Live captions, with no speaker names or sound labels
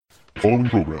The following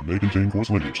program may contain coarse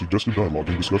language, suggestive dialogue,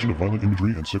 and discussion of violent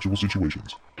imagery and sexual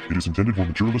situations. It is intended for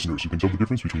mature listeners who can tell the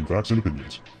difference between facts and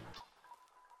opinions.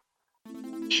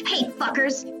 Hey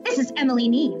fuckers, this is Emily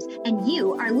Neves, and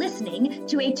you are listening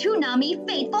to a Toonami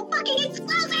Faithful fucking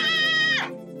exclusive!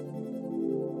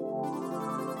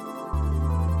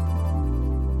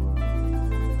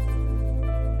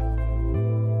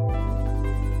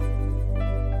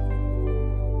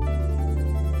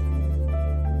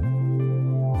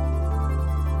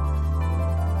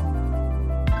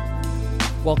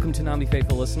 Welcome to Toonami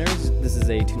Faithful listeners. This is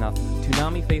a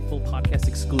Toonami Faithful podcast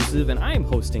exclusive, and I am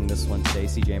hosting this one today,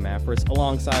 CJ Maffris,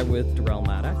 alongside with Darrell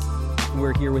Maddox.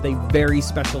 We're here with a very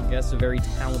special guest, a very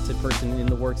talented person in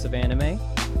the works of anime.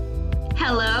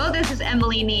 Hello, this is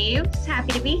Emily Neves.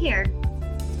 Happy to be here.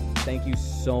 Thank you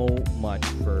so much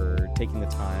for taking the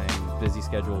time, busy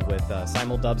schedule with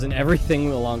simuldubs and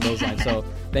everything along those lines. So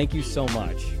thank you so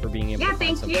much for being able to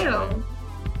find some time. Yeah, thank you.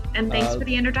 And thanks for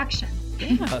the introduction.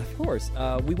 Yeah, of course.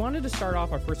 We wanted to start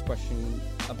off our first question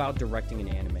about directing an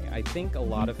anime. I think a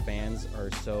lot of fans are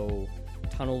so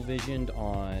tunnel visioned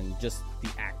on just the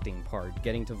acting part,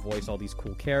 getting to voice all these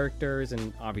cool characters,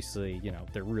 and obviously, you know,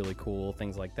 they're really cool,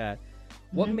 things like that.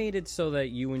 What made it so that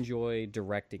you enjoy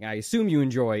directing? I assume you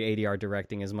enjoy ADR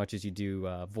directing as much as you do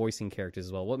voicing characters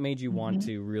as well. What made you want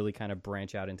to really kind of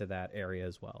branch out into that area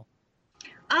as well?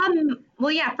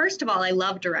 Well, yeah, first of all, I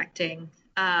love directing.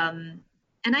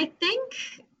 And I think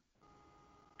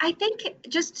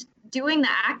just doing the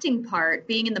acting part,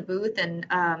 being in the booth and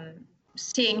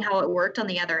seeing how it worked on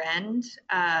the other end,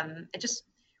 it just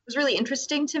was really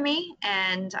interesting to me,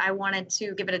 and I wanted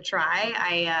to give it a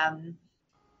try.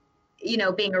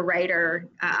 Being a writer,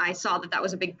 I saw that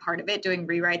was a big part of it, doing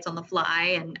rewrites on the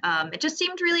fly, and it just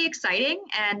seemed really exciting,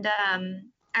 and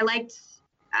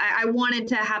I wanted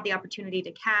to have the opportunity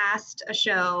to cast a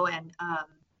show and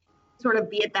sort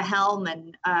of be at the helm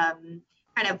and kind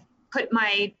of put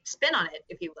my spin on it,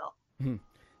 if you will.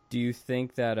 Do you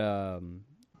think that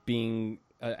being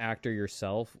an actor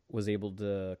yourself was able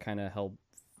to kind of help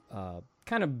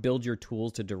kind of build your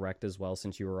tools to direct as well,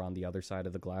 since you were on the other side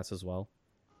of the glass as well?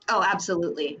 Oh,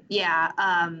 absolutely. Yeah.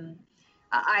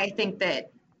 I think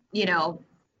that,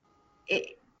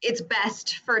 it's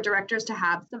best for directors to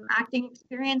have some acting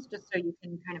experience, just so you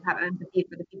can kind of have empathy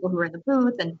for the people who are in the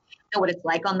booth and know what it's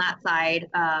like on that side,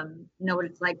 know what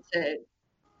it's like to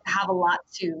have a lot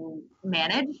to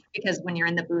manage, because when you're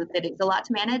in the booth, it is a lot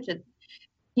to manage. And,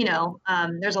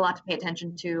 there's a lot to pay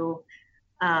attention to.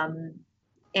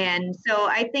 And so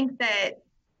I think that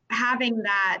having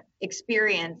that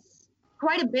experience,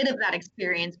 quite a bit of that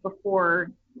experience before,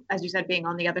 as you said, being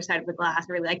on the other side of the glass,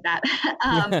 I really like that.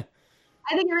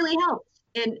 I think it really helped.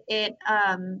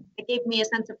 It gave me a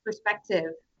sense of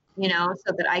perspective,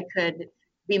 so that I could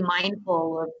be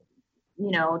mindful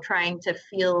of, trying to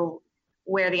feel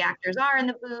where the actors are in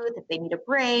the booth, if they need a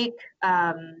break,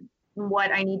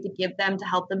 what I need to give them to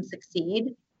help them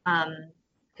succeed.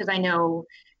 Because I know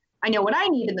what I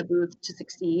need in the booth to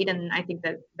succeed, and I think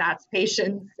that's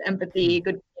patience, empathy,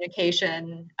 good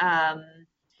communication,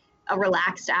 a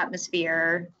relaxed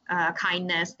atmosphere,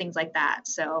 kindness, things like that.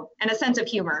 So, and a sense of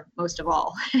humor, most of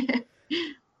all.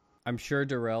 I'm sure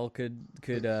Darrell could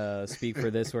speak for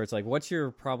this, where it's like, what's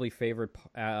your probably favorite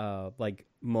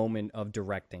moment of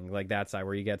directing, like that side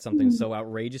where you get something so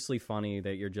outrageously funny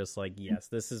that you're just like, yes,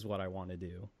 this is what I want to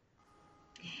do?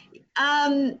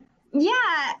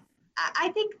 Yeah, I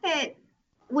think that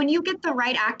when you get the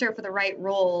right actor for the right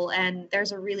role, and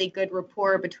there's a really good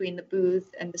rapport between the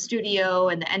booth and the studio,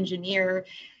 and the engineer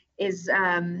is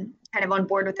kind of on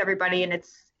board with everybody, and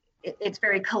it's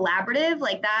very collaborative,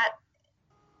 like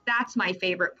that's my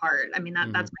favorite part. I mean,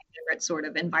 that's my favorite sort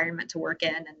of environment to work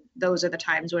in, and those are the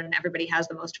times when everybody has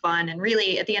the most fun. And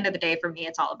really, at the end of the day, for me,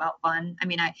 it's all about fun. I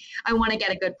mean, I want to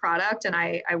get a good product, and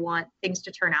I want things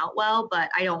to turn out well, but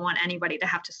I don't want anybody to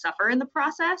have to suffer in the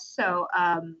process. So,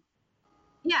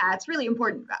 yeah, it's really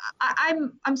important.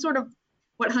 I'm sort of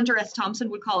what Hunter S. Thompson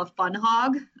would call a fun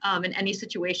hog. In any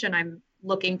situation, I'm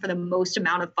looking for the most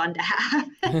amount of fun to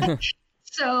have.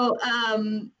 So,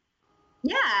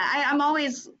 yeah, I'm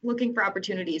always looking for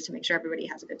opportunities to make sure everybody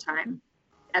has a good time.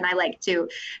 And I like to,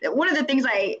 one of the things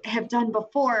I have done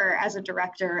before as a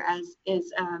director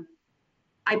is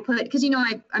I put, because,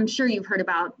 I'm sure you've heard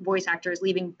about voice actors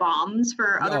leaving bombs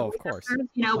for other voice actors,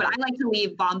 but I like to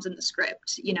leave bombs in the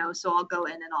script, so I'll go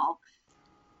in and I'll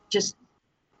just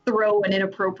throw an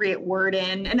inappropriate word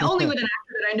in, and only with an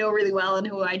actor that I know really well and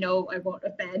who I know I won't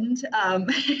offend.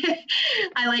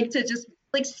 I like to just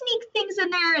sneak things in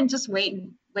there and just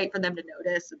wait for them to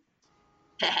notice.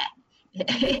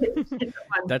 it's a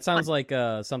fun, That sounds like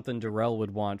something Darrell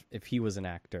would want if he was an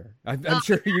actor. I'm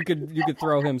sure you could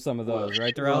throw him some of those,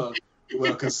 right, Darrell?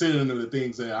 Well, considering the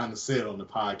things that I said on the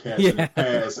podcast in the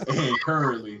past and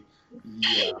currently,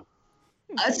 yeah.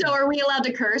 So are we allowed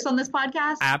to curse on this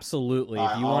podcast? Absolutely.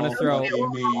 If you want to throw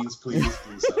means, please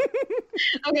do so.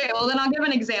 Okay, well then I'll give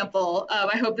an example.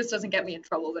 I hope this doesn't get me in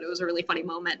trouble, but it was a really funny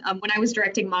moment. When I was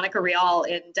directing Monica Rial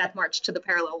in Death March to the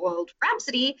Parallel World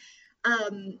Rhapsody,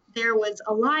 there was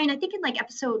a line, I think in like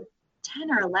episode 10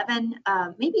 or 11,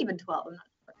 maybe even 12, I'm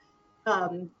not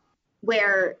sure,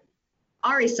 where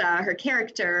Arisa, her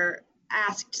character,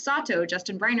 asked Sato,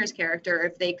 Justin Briner's character,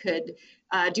 if they could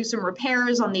do some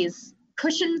repairs on these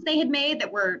cushions they had made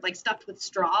that were like stuffed with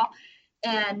straw.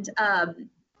 And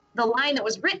the line that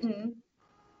was written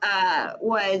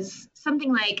was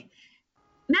something like,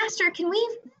 "Master, can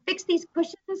we fix these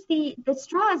cushions? The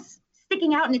straw's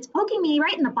sticking out and it's poking me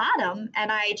right in the bottom."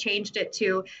 And I changed it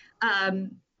to,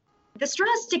 "The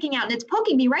straw's sticking out and it's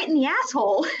poking me right in the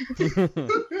asshole."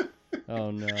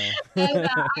 Oh no. And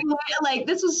like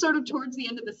this was sort of towards the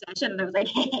end of the session, and I was like,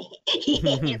 hey.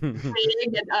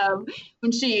 And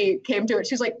when she came to it,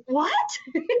 she was like, "What?"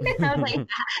 And I was like,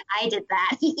 "I did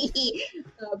that."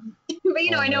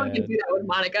 But I know we can do that with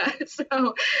Monica. So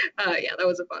yeah, that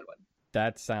was a fun one.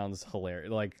 That sounds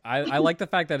hilarious. Like I like the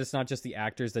fact that it's not just the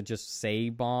actors that just say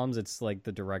bombs. It's like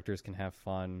the directors can have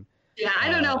fun. Yeah,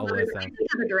 I don't know if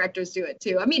other directors do it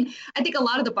too. I mean, I think a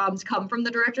lot of the bombs come from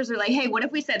the directors. They're like, "Hey, what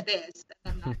if we said this?"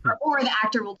 And then, or the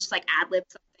actor will just like ad-lib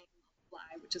something,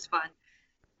 which is fun.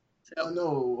 So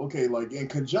no, okay, like in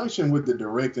conjunction with the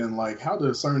directing, like how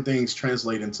do certain things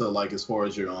translate into like as far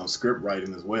as your script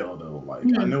writing as well, though? Like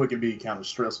I know it can be kind of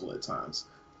stressful at times.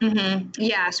 Mm-hmm.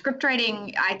 Yeah, script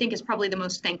writing I think is probably the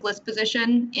most thankless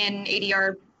position in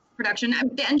ADR production.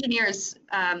 The engineers,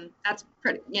 that's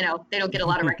pretty, they don't get a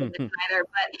lot of recognition either,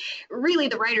 but really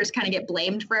the writers kind of get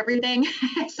blamed for everything.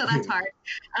 So that's hard.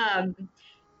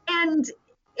 And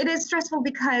it is stressful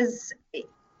because,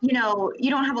 you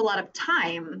don't have a lot of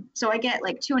time. So I get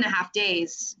like 2.5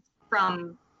 days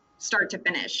from start to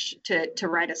finish to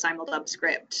write a simuldub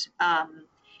script.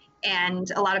 And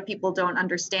a lot of people don't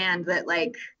understand that,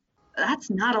 like,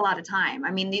 that's not a lot of time. I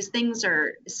mean, these things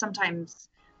are sometimes,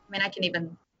 I can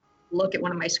even look at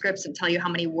one of my scripts and tell you how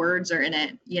many words are in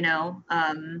it,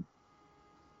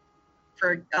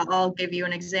 I'll give you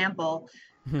an example.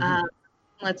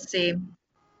 Let's see.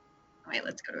 Wait,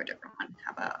 let's go to a different one.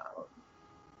 How about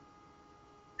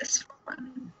this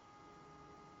one?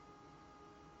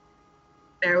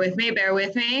 Bear with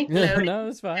me. No,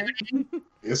 it's fine.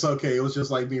 It's okay. It was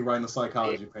just like me writing a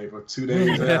psychology paper. 2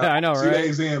 days out. I know, right? 2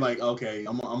 days in, like, okay,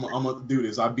 I'm gonna do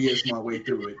this. I BS my way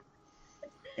through it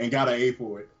and got an A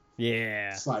for it.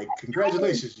 Yeah. It's like,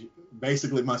 congratulations.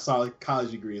 Basically, my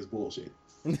psychology degree is bullshit.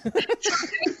 Don't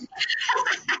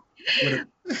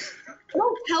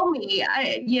tell me.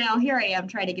 Here I am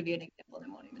trying to give you an example and I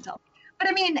won't even tell. But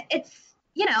I mean, it's,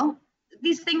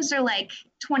 these things are like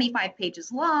 25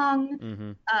 pages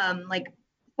long, like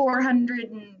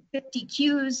 450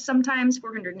 cues, sometimes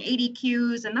 480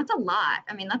 cues. And that's a lot.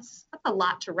 I mean, that's a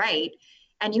lot to write.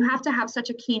 And you have to have such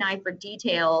a keen eye for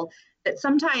detail that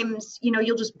sometimes,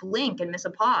 you'll just blink and miss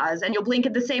a pause and you'll blink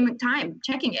at the same time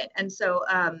checking it. And so,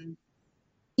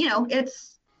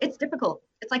 it's difficult.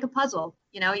 It's like a puzzle.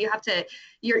 You have to,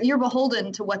 you're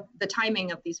beholden to what the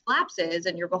timing of these flaps is,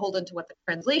 and you're beholden to what the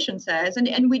translation says.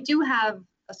 And we do have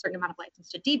a certain amount of license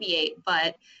to deviate,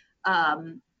 but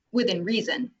within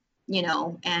reason,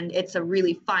 and it's a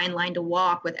really fine line to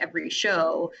walk with every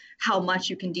show, how much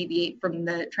you can deviate from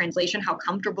the translation, how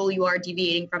comfortable you are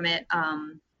deviating from it.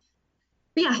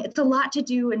 But yeah, it's a lot to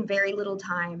do in very little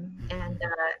time. And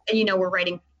we're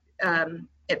writing,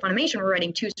 at Funimation, we're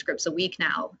writing 2 scripts a week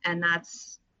now, and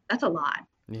that's a lot.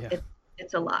 Yeah.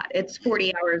 It's a lot. It's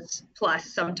 40 hours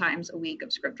plus sometimes a week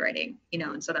of script writing,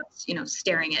 and so that's,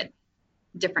 staring at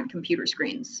different computer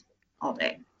screens all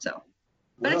day. So,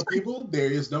 well, people,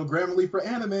 there is no Grammarly for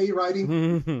anime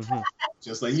writing.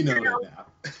 Just let you know that now.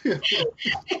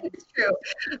 It's true.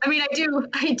 I mean,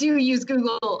 I do use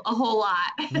Google a whole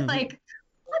lot. Like,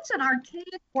 what's an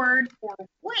archaic word for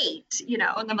wait? And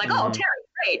I'm like, oh, Terry,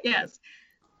 great, yes.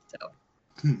 So.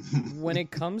 When it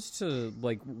comes to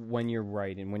like when you're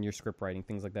writing, when you're script writing,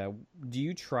 things like that, do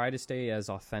you try to stay as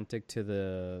authentic to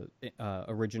the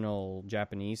original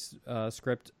Japanese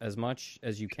script as much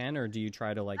as you can, or do you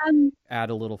try to like add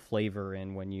a little flavor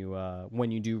in when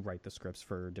you do write the scripts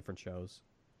for different shows?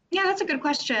 Yeah, that's a good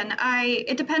question.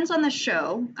 It depends on the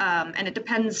show, and it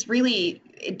depends really.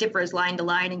 It differs line to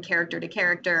line and character to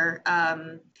character.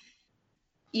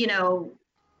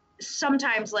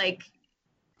 Sometimes like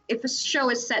if a show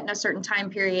is set in a certain time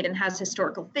period and has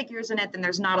historical figures in it, then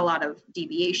there's not a lot of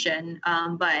deviation.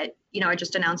 But, I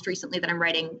just announced recently that I'm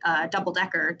writing Double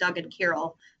Decker, Doug and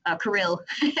Kirill.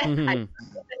 Mm-hmm.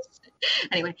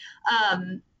 Anyway,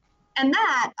 and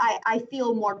that I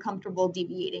feel more comfortable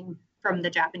deviating from the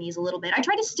Japanese a little bit. I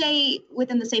try to stay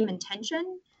within the same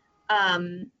intention,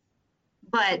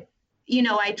 but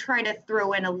I try to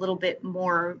throw in a little bit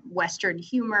more Western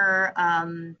humor.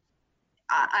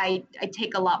 I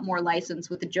take a lot more license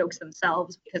with the jokes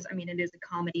themselves because it is a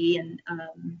comedy, and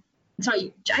so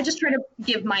I just try to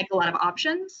give Mike a lot of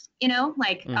options. Mm-hmm.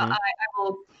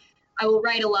 I will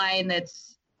write a line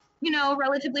that's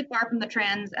relatively far from the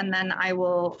trans, and then I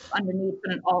will underneath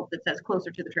put an alt that says closer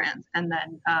to the trans, and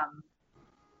then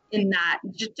in that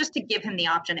just to give him the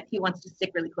option. If he wants to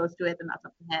stick really close to it, then that's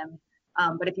up to him.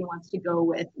 But if he wants to go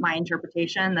with my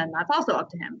interpretation, then that's also up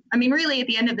to him. Really, at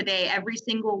the end of the day, every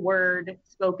single word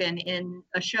spoken in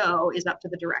a show is up to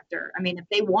the director. If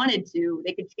they wanted to,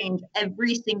 they could change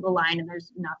every single line, and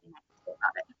there's nothing I can say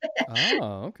about it.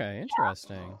 Oh, okay.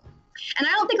 Interesting. And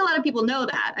I don't think a lot of people know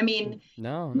that.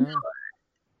 No. And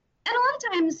a lot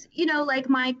of times, like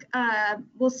Mike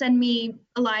will send me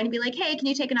a line and be like, hey, can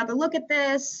you take another look at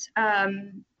this?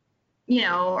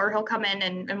 Or he'll come in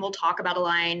and we'll talk about a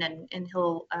line, and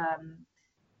he'll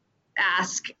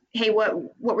ask, hey, what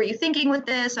were you thinking with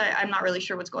this? I'm not really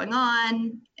sure what's going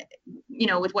on,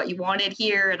 with what you wanted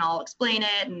here, and I'll explain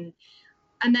it.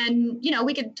 And then,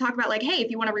 we could talk about like, hey,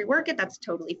 if you want to rework it, that's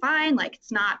totally fine. Like,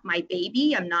 it's not my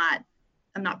baby. I'm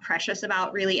not precious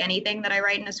about really anything that I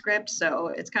write in a script. So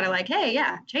it's kind of like, hey,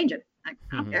 yeah, change it. I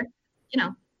don't care.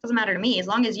 Doesn't matter to me. As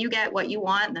long as you get what you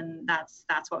want, then that's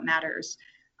what matters.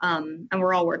 And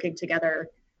we're all working together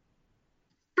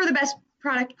for the best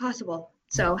product possible.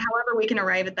 So however we can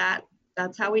arrive at that,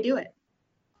 that's how we do it.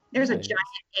 There's a giant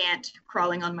ant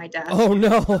crawling on my desk. Oh,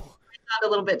 no. I got a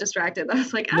little bit distracted. I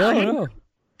was like, no.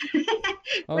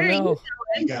 Oh, where are no.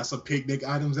 You got some picnic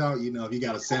items out? If you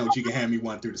got a sandwich, you can hand me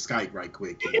one through the Skype right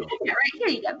quick. Yeah, right here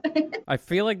you go. I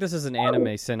feel like this is an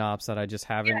anime synopsis that I just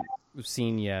haven't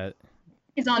seen yet.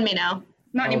 He's on me now.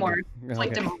 Not anymore.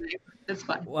 Flicked Okay. him away. It's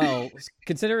fun. Well,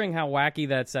 considering how wacky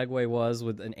that segue was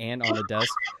with an ant on the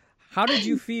desk, how did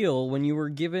you feel when you were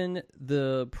given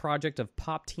the project of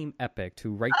Pop Team Epic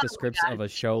to write the scripts of a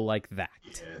show like that?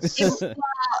 Yes.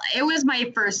 It was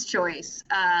my first choice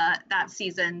that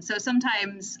season. So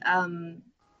sometimes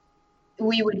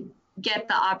we would get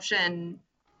the option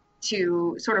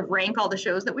to sort of rank all the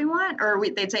shows that we want, or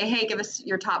they'd say, hey, give us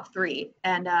your top 3.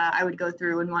 And I would go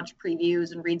through and watch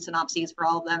previews and read synopses for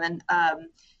all of them. And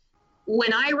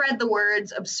when I read the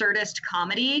words absurdist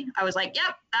comedy, I was like,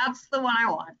 yep, that's the one I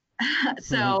want.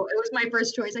 So it was my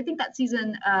first choice. I think that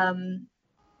season,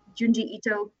 Junji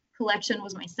Ito Collection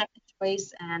was my second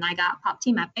choice, and I got Pop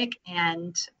Team Epic,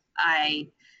 and I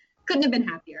couldn't have been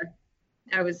happier.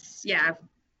 I was,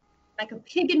 like a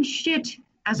pig in shit,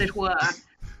 as it were.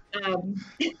 Oh,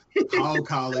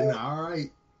 Colin, all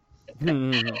right.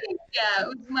 Yeah, it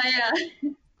was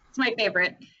it's my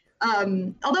favorite.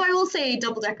 Although I will say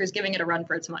Double Decker is giving it a run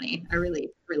for its money. I really,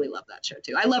 really love that show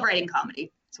too. I love writing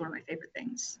comedy. It's one of my favorite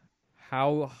things.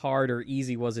 How hard or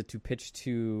easy was it to pitch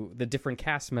to the different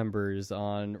cast members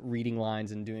on reading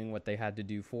lines and doing what they had to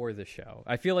do for the show?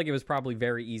 I feel like it was probably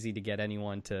very easy to get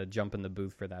anyone to jump in the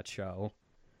booth for that show.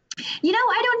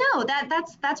 I don't know.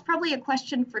 That's probably a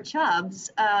question for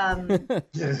Chubbs. I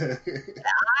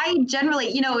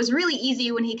generally, it was really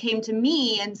easy when he came to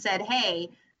me and said, hey,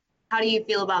 how do you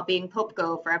feel about being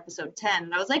Popko for episode 10?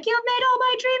 And I was like, you've made all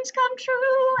my dreams come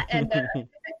true. And,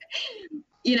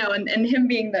 and him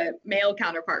being the male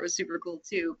counterpart was super cool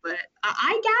too. But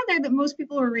I gathered that most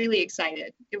people were really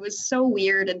excited. It was so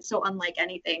weird and so unlike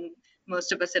anything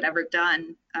most of us had ever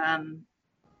done,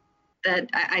 that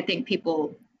I think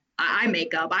people... I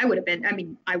make up. I would have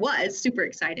been. I was super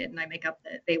excited, and I make up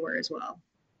that they were as well.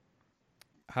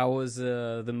 How was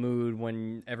the mood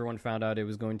when everyone found out it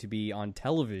was going to be on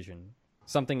television?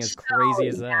 Something as crazy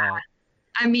as that.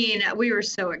 We were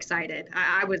so excited.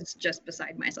 I was just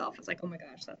beside myself. I was like, oh my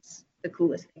gosh, that's the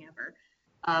coolest thing ever.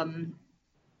 I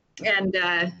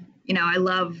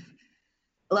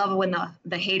love when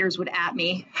the haters would at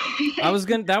me. That was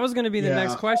gonna be the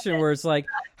next question, where it's like,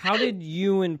 how did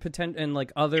you and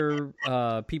like other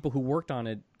people who worked on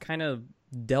it kind of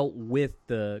dealt with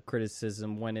the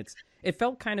criticism when it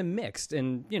felt kind of mixed,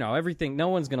 and everything, no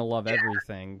one's gonna love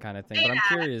everything kind of thing. But I'm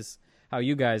curious how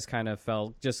you guys kind of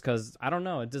felt, just because I don't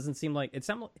know, it doesn't seem like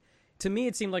to me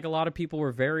it seemed like a lot of people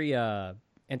were very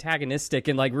antagonistic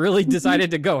and like really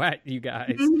decided to go at you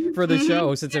guys for the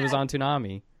show since it was on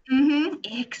Toonami.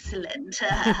 Excellent.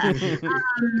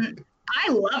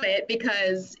 I love it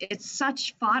because it's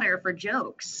such fodder for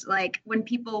jokes. Like when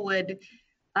people would,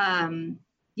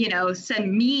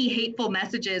 send me hateful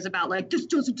messages about like, this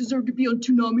doesn't deserve to be on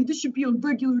Toonami. This should be on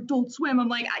regular Adult Swim. I'm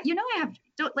like,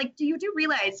 do you do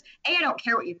realize, A, I don't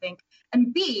care what you think.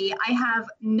 And B, I have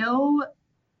no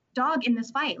dog in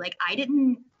this fight. Like I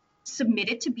didn't submit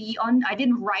it to be on, I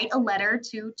didn't write a letter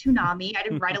to Toonami. I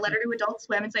didn't write a letter to Adult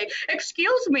Swim and say,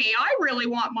 excuse me, I really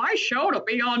want my show to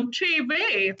be on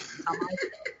TV.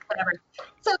 Whatever.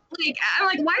 So like, I'm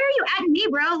like, why are you adding me,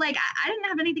 bro? Like, I didn't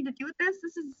have anything to do with this.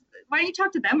 Why don't you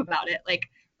talk to them about it? Like,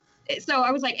 so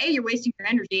I was like, hey, you're wasting your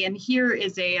energy. And here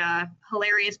is a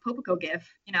hilarious Popico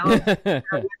gif, with the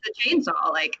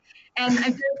chainsaw. Like, and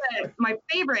I feel that my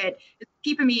favorite is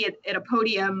keeping me at a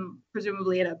podium,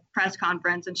 presumably at a press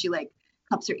conference, and she like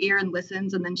cups her ear and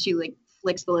listens, and then she like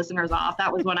flicks the listeners off.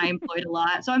 That was one I employed a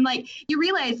lot. So I'm like, you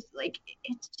realize like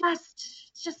it's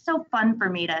just so fun for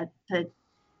me to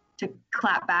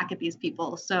clap back at these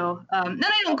people. So then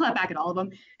I don't clap back at all of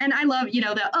them. And I love,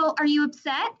 are you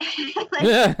upset?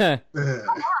 Like, come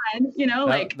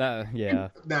on, yeah.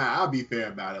 Nah, I'll be fair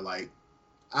about it. Like,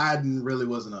 I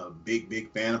wasn't a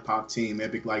big fan of Pop Team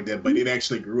Epic like that, but it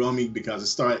actually grew on me because it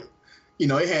started,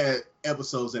 it had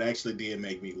episodes that actually did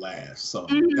make me laugh. So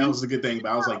that was a good thing.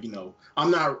 But I was like, I'm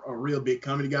not a real big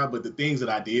comedy guy, but the things that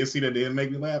I did see that did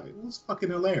make me laugh, it was fucking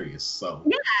hilarious. So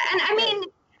yeah, and I mean,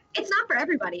 it's not for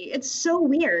everybody. It's so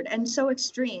weird and so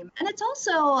extreme. And it's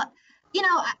also,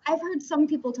 I've heard some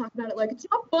people talk about it like, it's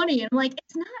not funny. And I'm like,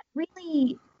 it's not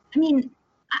really, I mean,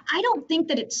 I don't think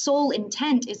that its sole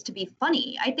intent is to be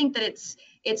funny. I think that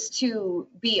it's to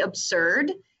be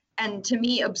absurd. And to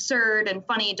me, absurd and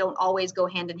funny don't always go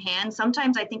hand in hand.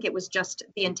 Sometimes I think it was just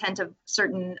the intent of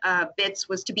certain bits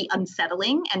was to be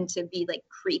unsettling and to be like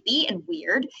creepy and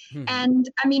weird. And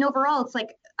I mean, overall, it's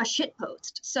like a shit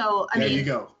post. So I mean, there you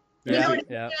go. Yeah. It's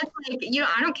like,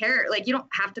 I don't care. Like, you don't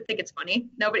have to think it's funny.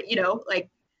 Nobody, like,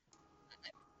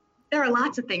 there are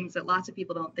lots of things that lots of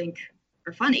people don't think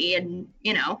are funny, and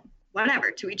whatever,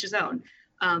 to each his own.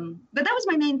 But that was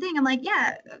my main thing. I'm like,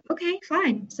 yeah, okay,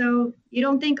 fine. So you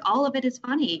don't think all of it is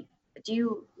funny?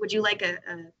 Would you like a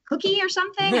cookie or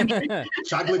something? I mean,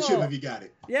 chocolate chip if you got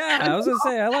it. Yeah, I was gonna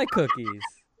say I like cookies.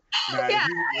 Now,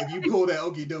 if you pull that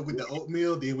okie doke with the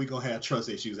oatmeal, then we're gonna have trust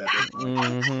issues at that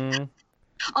point. Mm-hmm.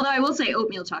 Although I will say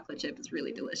oatmeal chocolate chip is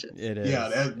really delicious. It is.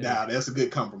 Yeah, that's a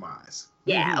good compromise.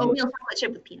 Yeah, oatmeal chocolate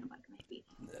chip with peanut butter, maybe.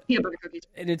 Peanut butter cookies.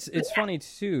 And it's funny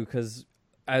too, because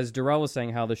as Darrell was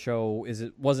saying, how the show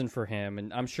wasn't for him,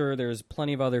 and I'm sure there's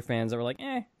plenty of other fans that were like,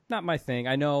 not my thing.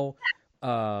 I know,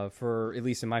 for at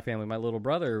least in my family, my little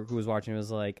brother who was watching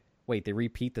was like, wait, they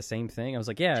repeat the same thing? I was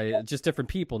like, yeah, just different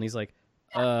people, and he's like,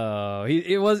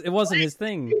 it wasn't his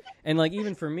thing. And like,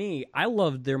 even for me, I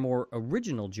loved their more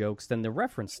original jokes than the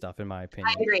reference stuff, in my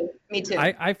opinion. I agree. Me too.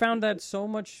 I found that so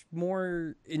much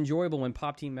more enjoyable when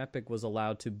Pop Team Epic was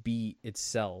allowed to be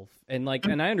itself. And like,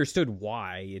 and I understood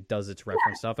why it does its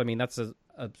reference stuff. I mean, that's a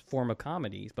form of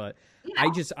comedy, but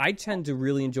I tend to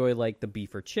really enjoy like the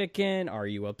beef or chicken. Are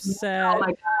you upset? Oh my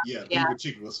God. Yeah, beef or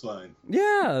chicken was fun.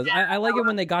 Yeah, I like it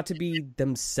when they got to be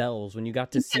themselves, when you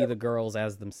got to see the girls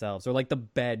as themselves, or like the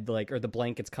bed, like, or the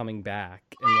blankets coming back,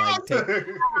 and like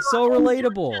so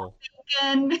relatable.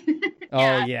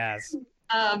 Oh yes.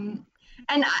 And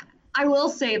I will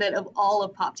say that of all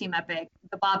of Pop Team Epic,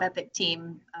 the Bob Epic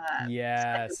team,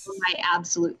 yes, were my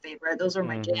absolute favorite. Those were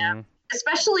my jam.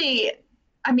 Especially,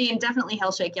 I mean, definitely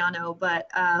Hell Shake Yano, but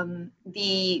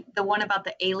the one about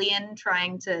the alien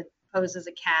trying to pose as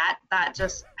a cat, I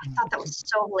thought that was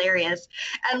so hilarious.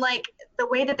 And like the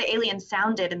way that the alien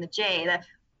sounded in the J,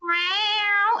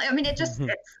 I mean, it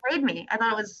sprayed me. I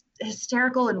thought it was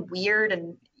hysterical and weird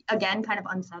and, again, kind of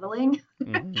unsettling.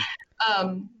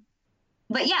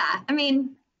 But yeah, I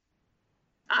mean,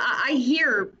 I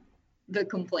hear the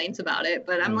complaints about it,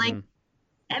 but I'm like,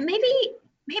 and maybe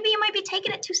you might be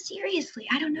taking it too seriously.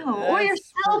 I don't know. Or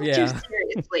yourself too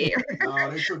seriously.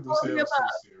 No, they took themselves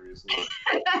too seriously.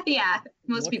 Yeah,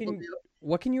 most people do.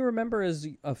 What can you remember as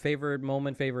a favorite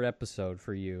episode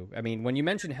for you? I mean, when you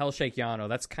mentioned Hell Shake Yano,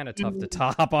 that's kind of tough to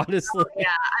top, honestly. Oh,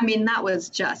 yeah, I mean, that was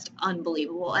just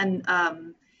unbelievable. And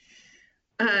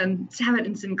Sabat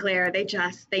and Sinclair,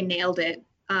 they nailed it.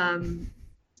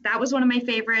 That was one of my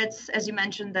favorites, as you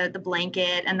mentioned, the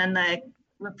blanket, and then the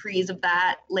reprise of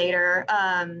that later.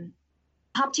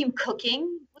 Pop Team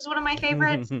Cooking was one of my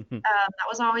favorites. That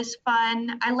was always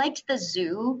fun. I liked the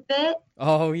zoo bit.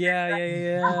 Oh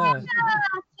yeah. Oh,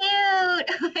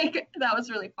 cute. Like, that was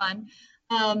really fun.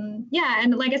 Yeah,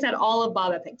 and like I said, all of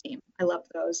Bob Epic team, I loved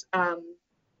those.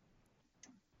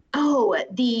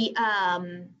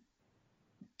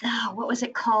 what was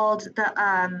it called?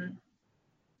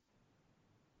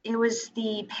 It was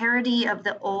the parody of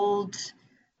the old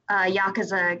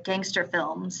Yakuza gangster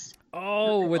films.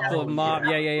 Oh, with the mob.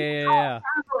 Yeah. I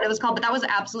don't know what it was called, but that was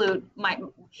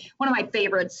one of my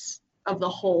favorites of the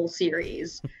whole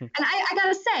series. And I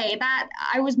gotta say that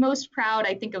I was most proud,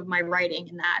 I think, of my writing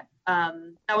in that.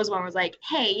 That was one where I was like,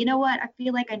 hey, you know what? I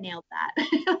feel like I nailed that.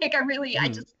 Like I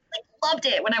just loved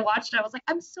it when I watched it. I was like,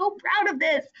 I'm so proud of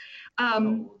this.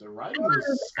 The writing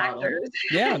was spot on.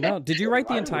 Yeah, no. Did you write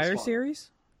the entire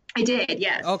series? I did,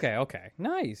 yes. Okay.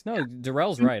 Nice. No,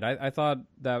 Darrell's right. I thought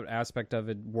that aspect of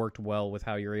it worked well with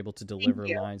how you're able to deliver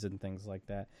lines and things like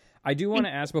that. I do want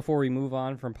to ask before we move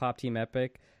on from Pop Team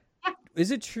Epic,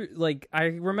 is it true, like, I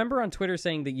remember on Twitter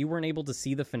saying that you weren't able to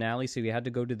see the finale, so you had to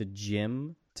go to the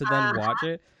gym to then watch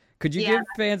it. Could you give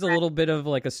fans a little bit of,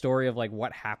 like, a story of, like,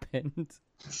 what happened?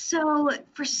 So,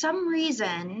 for some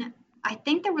reason, I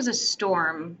think there was a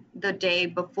storm the day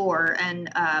before, and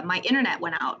my internet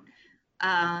went out.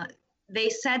 They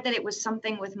said that it was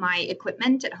something with my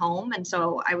equipment at home, and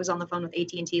so I was on the phone with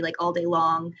AT&T like all day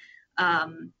long,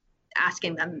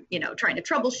 asking them, trying to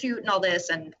troubleshoot and all this,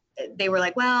 and they were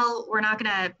like, well, we're not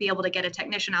going to be able to get a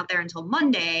technician out there until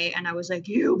Monday. And I was like,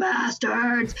 you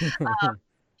bastards.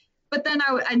 But then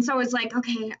so I was like,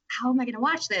 okay, how am I going to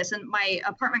watch this? And my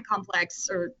apartment complex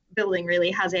or building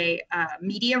really has a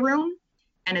media room,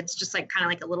 and it's just like kind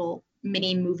of like a little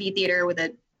mini movie theater with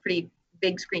a pretty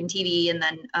big screen TV and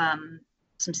then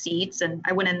some seats. And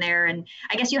I went in there, and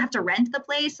I guess you have to rent the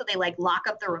place, so they like lock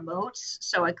up the remotes,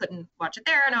 so I couldn't watch it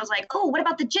there. And I was like, oh, what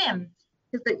about the gym?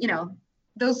 Because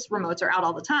those remotes are out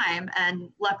all the time.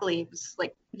 And luckily it was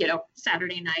like,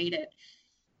 Saturday night at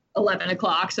 11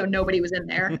 o'clock, so nobody was in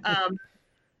there.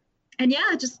 And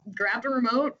yeah, just grabbed a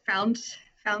remote, found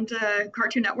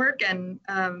Cartoon Network, and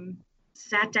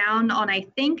sat down on, I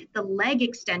think, the leg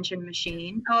extension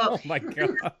machine. Oh my God.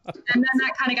 And then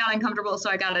that kind of got uncomfortable, so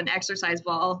I got an exercise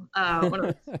ball, one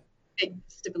of those big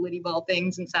stability ball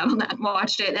things, and sat on that and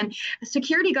watched it. And a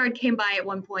security guard came by at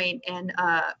one point and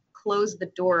closed the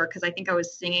door because I think I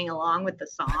was singing along with the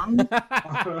song.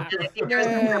 I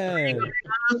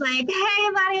was like, hey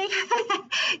buddy,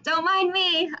 don't mind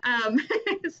me.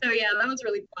 So yeah, that was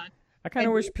really fun. I kind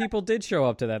of wish people did show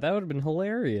up to that. That would have been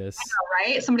hilarious. I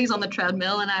know, right? Somebody's on the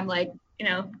treadmill and I'm like,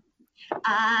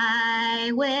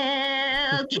 I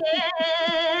will kill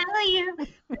you.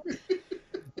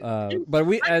 But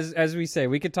we, as we say,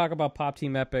 we could talk about Pop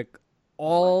Team Epic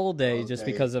all day just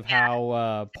because of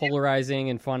how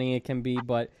polarizing and funny it can be.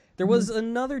 But there was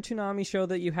another Toonami show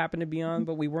that you happened to be on,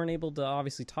 but we weren't able to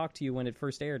obviously talk to you when it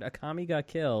first aired. Akame ga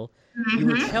Kill. You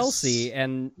were Chelsea,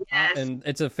 and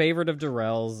it's a favorite of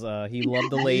Darrell's. He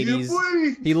loved the ladies.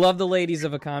 He loved the ladies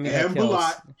of Akame ga Kill.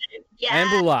 And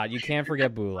Bulat. You can't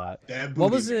forget Bulat.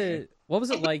 What was it? What was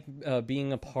it like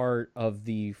being a part of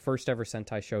the first ever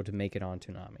Sentai show to make it on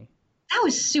Toonami? That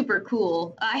was super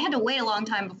cool. I had to wait a long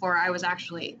time before I was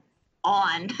actually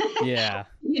on. Yeah.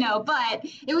 But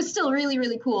it was still really,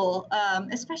 really cool,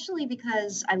 especially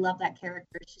because I love that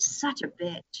character. She's such a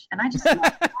bitch. And I just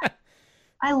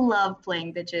I love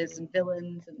playing bitches and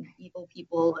villains and evil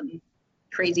people and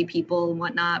crazy people and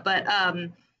whatnot. But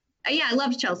yeah, I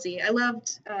loved Chelsea. I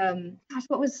loved,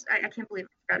 what was, I can't believe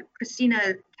I forgot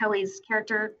Christina Kelly's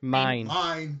character. Mine.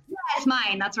 Yes,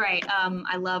 Mine. That's right.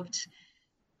 I loved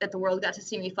that the world got to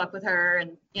see me fuck with her,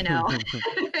 and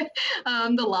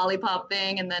the lollipop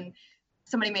thing. And then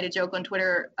somebody made a joke on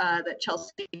Twitter that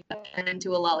Chelsea turned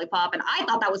into a lollipop, and I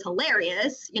thought that was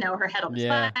hilarious. Her head on the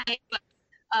spike. But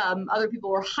other people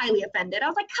were highly offended. I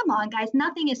was like, come on, guys,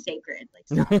 nothing is sacred. Like,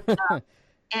 stop.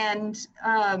 And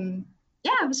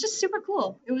yeah, it was just super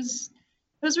cool. It was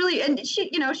really, and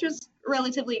she was a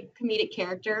relatively comedic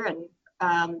character,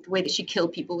 and the way that she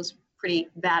killed people was pretty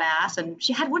badass, and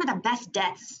she had one of the best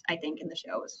deaths, I think, in the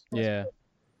show. It was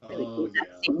really cool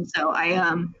scene. So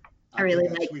I really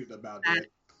liked that.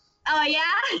 Oh yeah.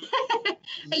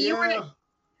 Hey,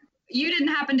 you didn't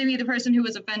happen to be the person who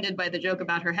was offended by the joke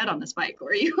about her head on the spike,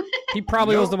 were you? He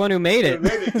probably was the one who made it.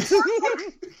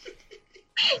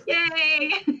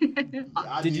 Yay!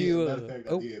 Did you? I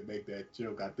did make that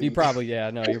joke. I think you probably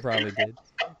you probably did.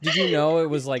 Did you know it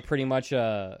was like pretty much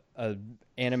a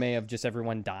anime of just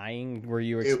everyone dying? Were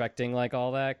you expecting like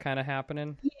all that kind of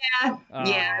happening? Yeah,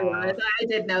 I was. I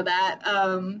did know that.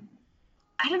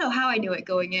 I don't know how I knew it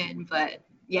going in, but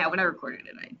yeah, when I recorded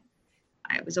it,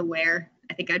 I was aware.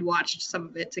 I think I'd watched some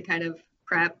of it to kind of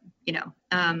prep,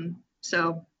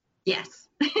 so yes.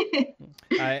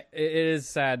 It is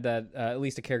sad that at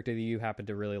least a character that you happen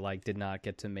to really like did not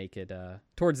get to make it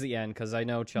towards the end, because I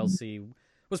know Chelsea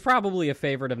was probably a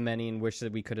favorite of many and wish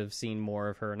that we could have seen more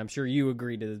of her. And I'm sure you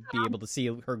agree to be able to see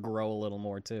her grow a little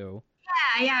more too.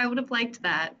 Yeah, I would have liked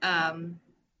that.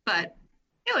 But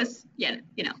it was, yeah,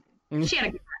 she had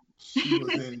a good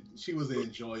She was an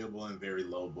enjoyable and very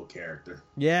lovable character.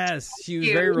 Yes, she was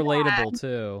very relatable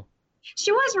too.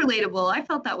 She was relatable. I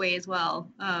felt that way as well.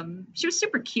 She was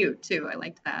super cute too. I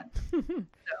liked that. So.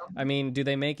 I mean, do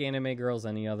they make anime girls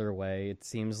any other way? It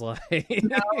seems like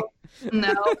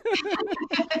no.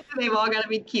 They've all got to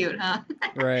be cute, huh?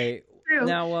 Right. True.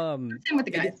 Now, same with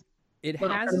the guys. It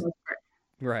has.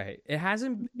 Right. It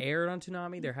hasn't aired on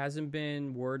Toonami. There hasn't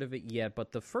been word of it yet,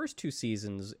 but the first 2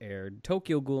 seasons aired,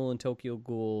 Tokyo Ghoul and Tokyo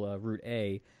Ghoul Route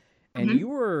A. And you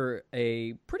were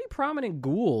a pretty prominent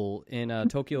ghoul in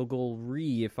Tokyo Ghoul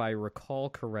Re, if I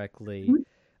recall correctly.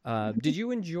 Did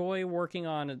you enjoy working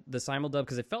on the simuldub?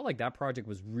 Because it felt like that project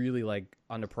was really like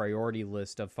on the priority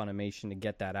list of Funimation to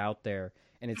get that out there.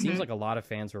 And it seems like a lot of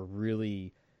fans were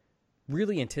really,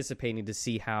 really anticipating to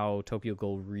see how Tokyo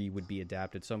Ghoul Re would be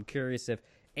adapted. So I'm curious if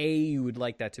A, you would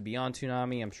like that to be on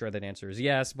Toonami. I'm sure that answer is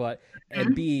yes. But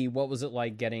and B, what was it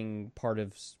like getting part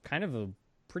of kind of a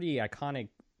pretty iconic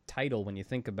title when you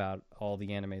think about all the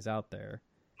animes out there?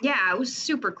 Yeah, it was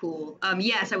super cool.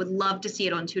 Yes, I would love to see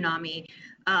it on Toonami.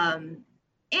 And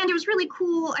it was really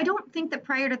cool. I don't think that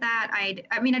prior to that,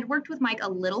 I'd worked with Mike a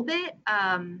little bit,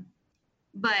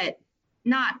 but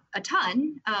not a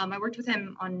ton. I worked with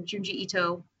him on Junji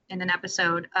Ito in an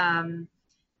episode.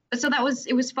 So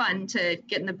it was fun to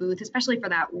get in the booth, especially for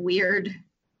that weird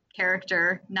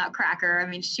character, Nutcracker. I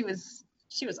mean, she was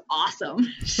awesome.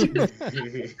 She was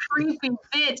a creepy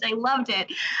bitch. I loved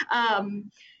it.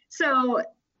 So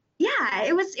yeah,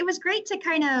 it was great to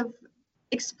kind of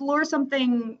explore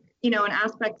something, an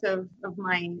aspect of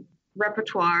my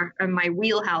repertoire or my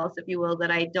wheelhouse, if you will,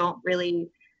 that I don't really,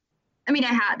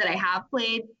 I have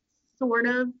played sort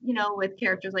of, with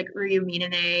characters like Uryu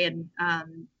Minane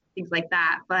and things like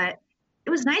that. But it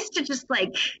was nice to just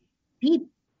like be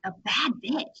a bad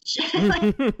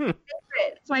bitch.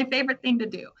 It's my favorite thing to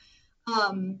do.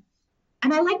 And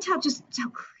I liked how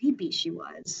creepy she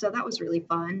was. So that was really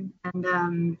fun.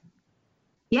 And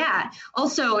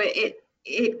also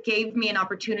it gave me an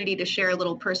opportunity to share a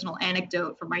little personal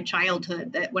anecdote from my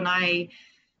childhood, that when I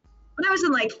was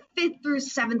in like 5th through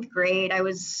 7th grade, I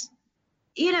was,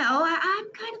 I'm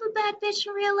kind of a bad bitch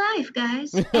in real life,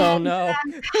 guys. Oh, no.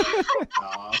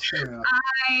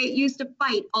 I used to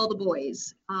fight all the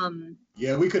boys.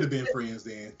 Yeah, we could have been friends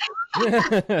then.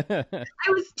 I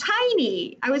was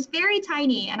tiny. I was very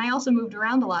tiny. And I also moved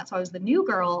around a lot. So I was the new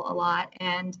girl a lot.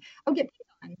 And I would get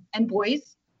picked on. And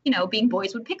boys, being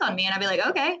boys, would pick on me. And I'd be like,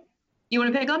 okay, you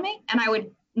want to pick on me? And I would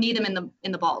knee them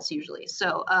in the balls usually.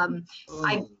 So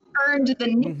I earned the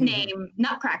nickname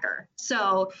Nutcracker.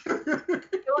 So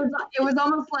it was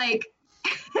almost like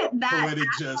that. Poetic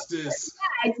justice.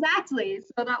 Yeah, exactly.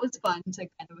 So that was fun to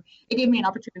it gave me an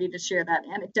opportunity to share that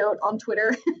anecdote on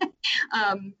Twitter.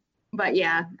 But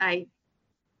yeah, I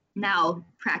now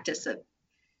practice a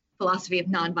philosophy of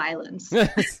nonviolence.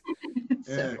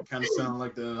 Yeah, it kind of sounded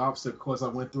like the opposite course I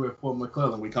went through at Fort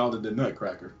McClellan. We called it the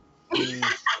Nutcracker.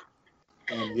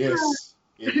 And yes,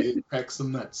 it cracks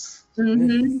some nuts.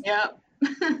 Mm-hmm. Yep.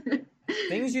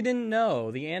 Things you didn't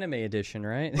know, the anime edition,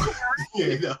 right?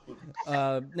 Yeah,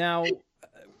 no. Now,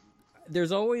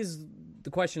 there's always the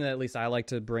question that at least I like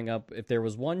to bring up: if there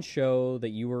was one show that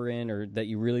you were in or that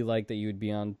you really liked that you would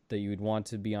be on, that you would want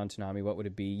to be on Toonami, what would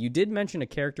it be? You did mention a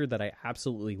character that I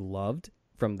absolutely loved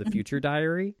from the Future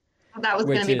Diary. That was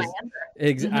going to be my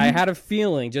answer. I had a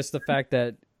feeling, just the fact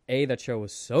that A, that show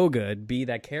was so good, B,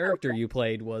 that character you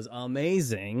played was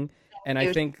amazing, and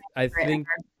I think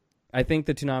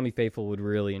the Toonami faithful would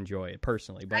really enjoy it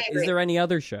personally. But is there any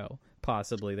other show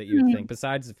possibly that you would think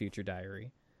besides the Future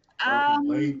Diary? Broken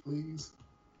Blade, please.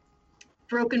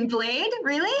 Broken Blade,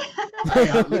 really?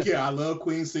 Hey, look here, I love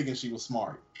Queen Sig, and she was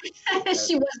smart.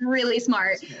 She was really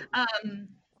smart.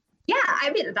 Yeah,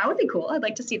 that would be cool. I'd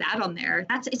like to see that on there.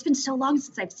 It's been so long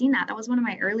since I've seen that. That was one of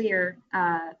my earlier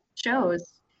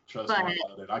shows. Trust me, I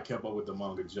loved it. I kept up with the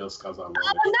manga just because I loved it.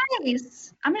 Oh,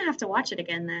 nice. I'm going to have to watch it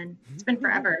again then. It's been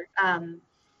forever.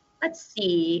 Let's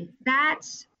see.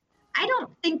 I don't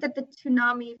think that the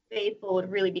Toonami faithful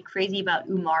would really be crazy about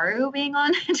Umaru being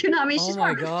on Toonami. Oh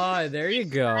my god, there you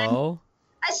go.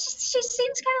 She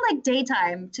seems kind of like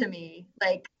daytime to me.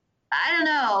 Like, I don't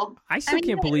know. I still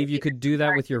can't believe you could do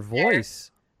that with your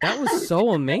voice. That was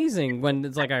so amazing. When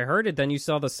it's like I heard it, then you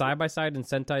saw the side-by-side and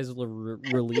Sentai's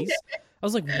release. I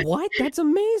was like, what? That's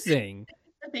amazing.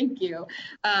 Thank you.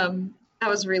 That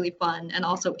was really fun and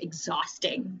also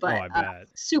exhausting, but I bet.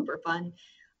 super fun.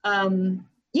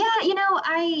 Yeah,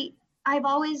 I've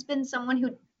always been someone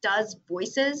who does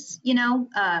voices,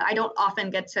 I don't often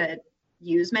get to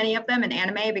use many of them in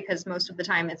anime because most of the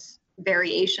time it's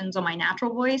variations on my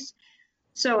natural voice.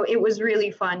 So it was really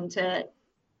fun to,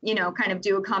 kind of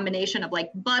do a combination of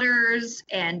like Butters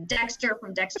and Dexter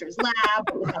from Dexter's Lab.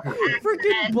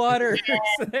 Freaking Butters.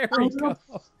 There we go.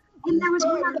 And there was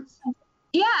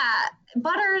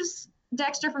Butters,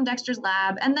 Dexter from Dexter's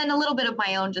Lab, and then a little bit of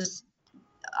my own just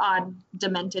odd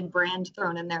demented brand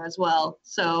thrown in there as well.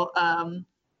 So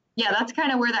that's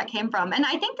kind of where that came from. And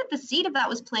I think that the seed of that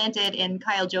was planted in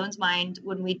Kyle Jones' mind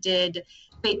when we did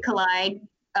Fate Collide,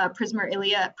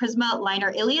 Prisma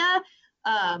Liner Ilia.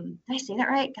 Did I say that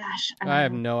right? Gosh. I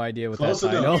have no idea what Close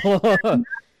that title.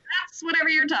 That's whatever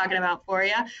you're talking about for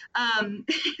you.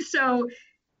 So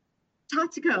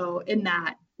Tatsuko in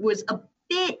that was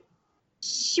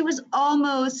she was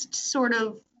almost sort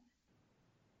of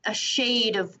a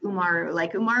shade of Umaru.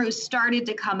 Like Umaru started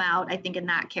to come out, I think, in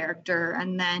that character.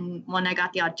 And then when I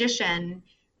got the audition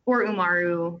for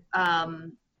Umaru,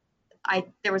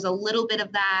 there was a little bit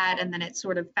of that, and then it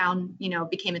sort of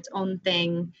became its own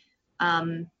thing.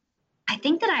 I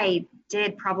think that I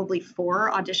did probably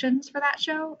 4 auditions for that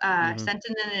show. Sent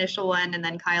in an initial one, and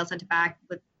then Kyle sent it back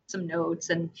with some notes,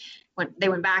 and they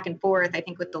went back and forth, I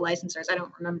think, with the licensors. I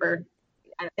don't remember.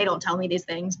 They don't tell me these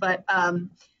things, but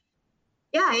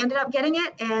I ended up getting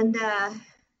it, and that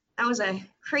was a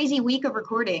crazy week of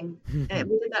recording. We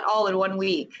did that all in 1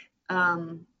 week.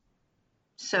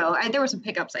 So there were some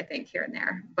pickups, I think, here and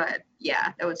there, but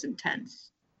yeah, that was intense.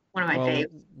 One of my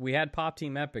faves. We had Pop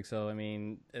Team Epic, so I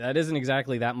mean, that isn't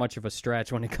exactly that much of a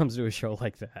stretch when it comes to a show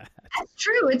like that. That's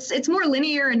true. It's more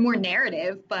linear and more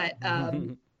narrative, but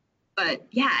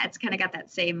yeah, it's kind of got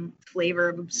that same flavor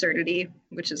of absurdity,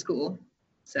 which is cool.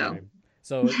 So. Okay.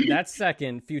 So that's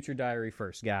second, Future Diary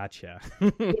first. Gotcha.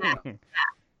 Yeah,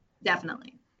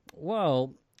 definitely.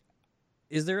 Well,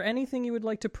 is there anything you would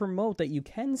like to promote that you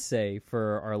can say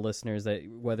for our listeners, that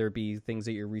whether it be things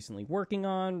that you're recently working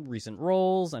on, recent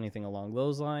roles, anything along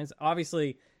those lines?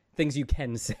 Obviously, things you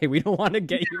can say. We don't want to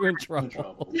get you in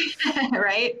trouble.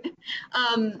 Right?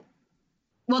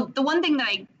 Well, the one thing that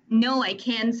I know I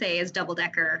can say is Double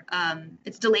Decker.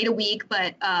 It's delayed a week,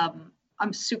 but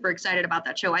I'm super excited about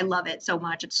that show. I love it so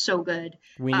much. It's so good.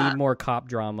 We need more cop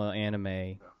drama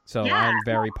anime, so I'm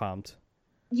very pumped.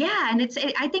 Yeah, and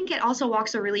I think it also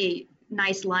walks a really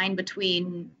nice line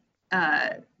between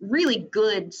really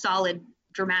good, solid,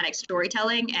 dramatic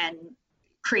storytelling and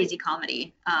crazy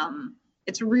comedy.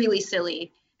 It's really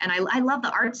silly, and I love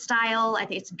the art style. I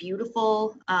think it's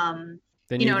beautiful. Then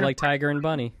you like Tiger and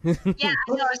Bunny. Yeah,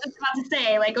 I was just about to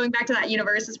say, like, going back to that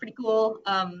universe is pretty cool.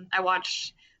 I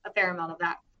watched a fair amount of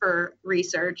that for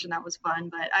research, and that was fun.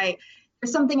 But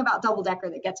there's something about Double Decker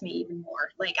that gets me even more.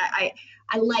 Like I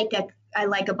like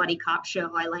a buddy cop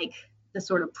show. I like the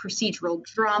sort of procedural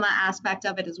drama aspect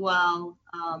of it as well.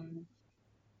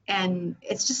 And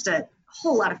it's just a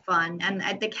whole lot of fun. And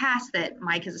the cast that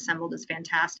Mike has assembled is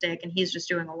fantastic, and he's just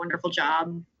doing a wonderful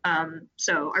job.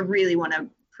 So I really want to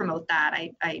promote that.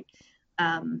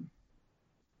 I'm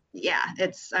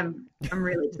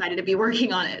really excited to be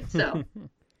working on it. So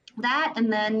that,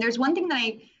 and then there's one thing that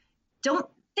I don't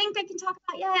think I can talk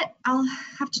about yet. I'll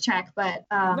have to check, but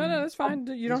no, that's fine.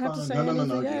 You don't have to say anything.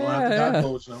 No. You don't have to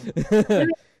divulge them.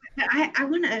 I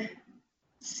want to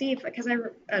see if, because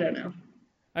I don't know.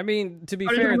 I mean, to be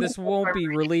fair, this won't be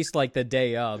released like the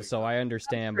day of, so I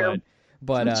understand.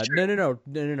 But no.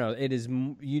 It is.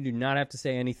 You do not have to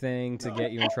say anything to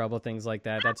get you in trouble. Things like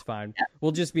that. That's fine.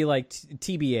 We'll just be like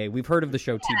TBA. We've heard of the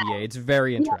show TBA. It's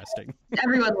very interesting.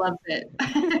 Everyone loves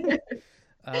it.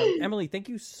 Emily, thank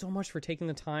you so much for taking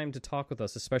the time to talk with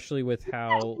us, especially with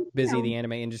how busy the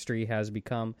anime industry has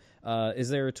become. Is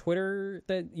there a Twitter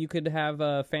that you could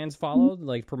have fans follow,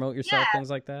 like promote yourself,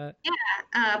 things like that?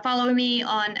 Yeah, follow me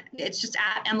on, it's just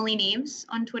at Emily Neves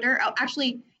on Twitter. Oh,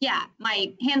 actually, yeah,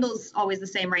 my handle's always the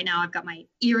same right now. I've got my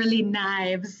Eerily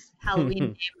Knives Halloween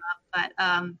name up.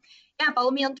 But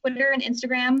follow me on Twitter and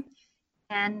Instagram.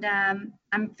 And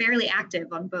I'm fairly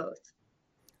active on both.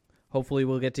 Hopefully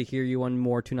we'll get to hear you on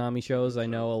more Toonami shows. I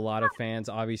know a lot of fans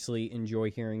obviously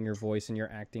enjoy hearing your voice and your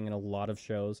acting in a lot of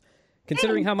shows.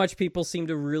 Considering how much people seem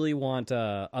to really want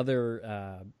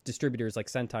other distributors like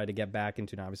Sentai to get back in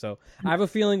Toonami. So I have a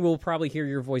feeling we'll probably hear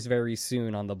your voice very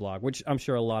soon on the blog, which I'm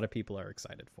sure a lot of people are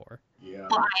excited for. Yeah,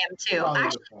 well, I am too.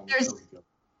 Actually,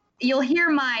 you'll hear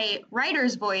my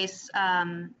writer's voice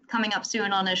coming up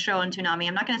soon on a show on Toonami.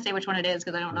 I'm not going to say which one it is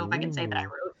because I don't know if I can say that I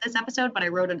wrote this episode, but I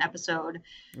wrote an episode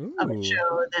of a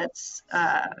show that's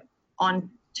on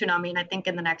Toonami, and I think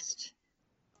in the next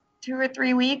 2 or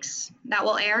 3 weeks that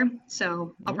will air.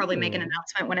 So I'll probably make an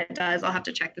announcement when it does. I'll have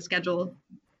to check the schedule,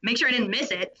 make sure I didn't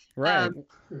miss it. Right.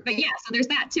 But yeah, so there's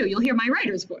that too. You'll hear my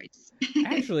writer's voice.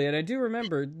 Actually, and I do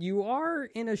remember you are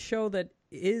in a show that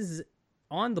is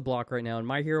on the block right now in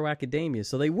My Hero Academia,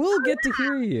 so they will get to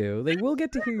hear you. They will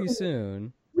get to hear you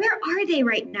soon. Where are they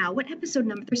right now? What episode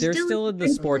number? They're still in the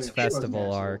sports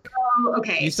festival arc. Oh,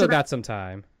 okay. You still got some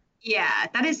time. Yeah,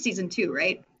 that is season 2,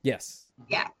 right? Yes.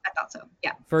 Yeah, I thought so.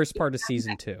 Yeah. First part of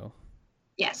season 2.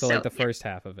 Yes. So like the first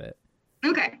half of it.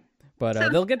 Okay.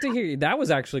 But they'll get to hear you. That was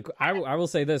actually, I will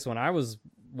say this, when I was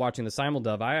watching the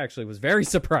simuldub, I actually was very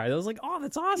surprised. I was like, oh,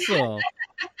 that's awesome.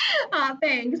 Aw,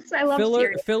 thanks. I love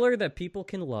series. Filler that people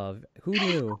can love. Who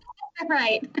knew?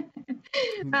 Right.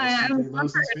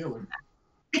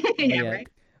 Yeah, right.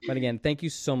 But again, thank you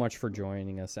so much for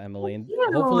joining us, Emily. And Yeah,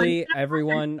 hopefully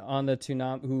everyone on the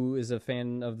Toonami who is a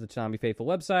fan of the Toonami Faithful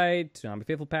website, Toonami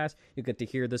Faithful Pass, you get to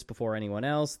hear this before anyone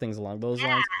else, things along those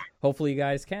lines. Hopefully you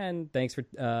guys can. Thanks for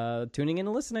tuning in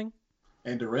and listening.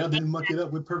 And Darrell didn't muck it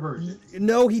up with perversion.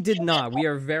 No, he did not. We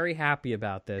are very happy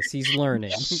about this. He's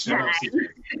learning. Shut up,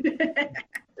 CJ.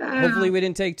 Hopefully we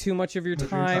didn't take too much of your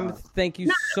time. Thank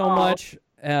you so much.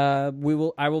 I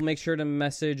will make sure to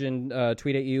message and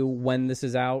tweet at you when this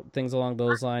is out, things along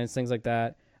those lines, things like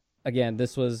that. Again,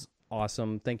 this was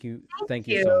awesome. Thank you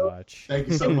so much. Thank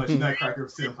you so much, Nutcracker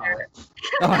Senpai.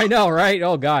 Oh, I know, right?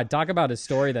 Oh God, talk about a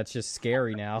story that's just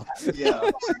scary now.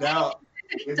 Yeah. Now,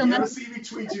 if you ever see me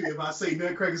tweet you, if I say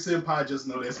Nutcracker Senpai, just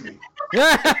know that's me.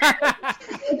 Make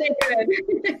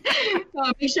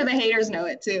sure the haters know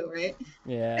it too, right?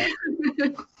 Yeah.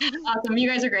 Awesome. You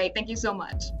guys are great. Thank you so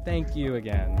much. Thank you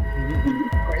again.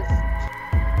 Of course.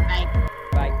 Bye.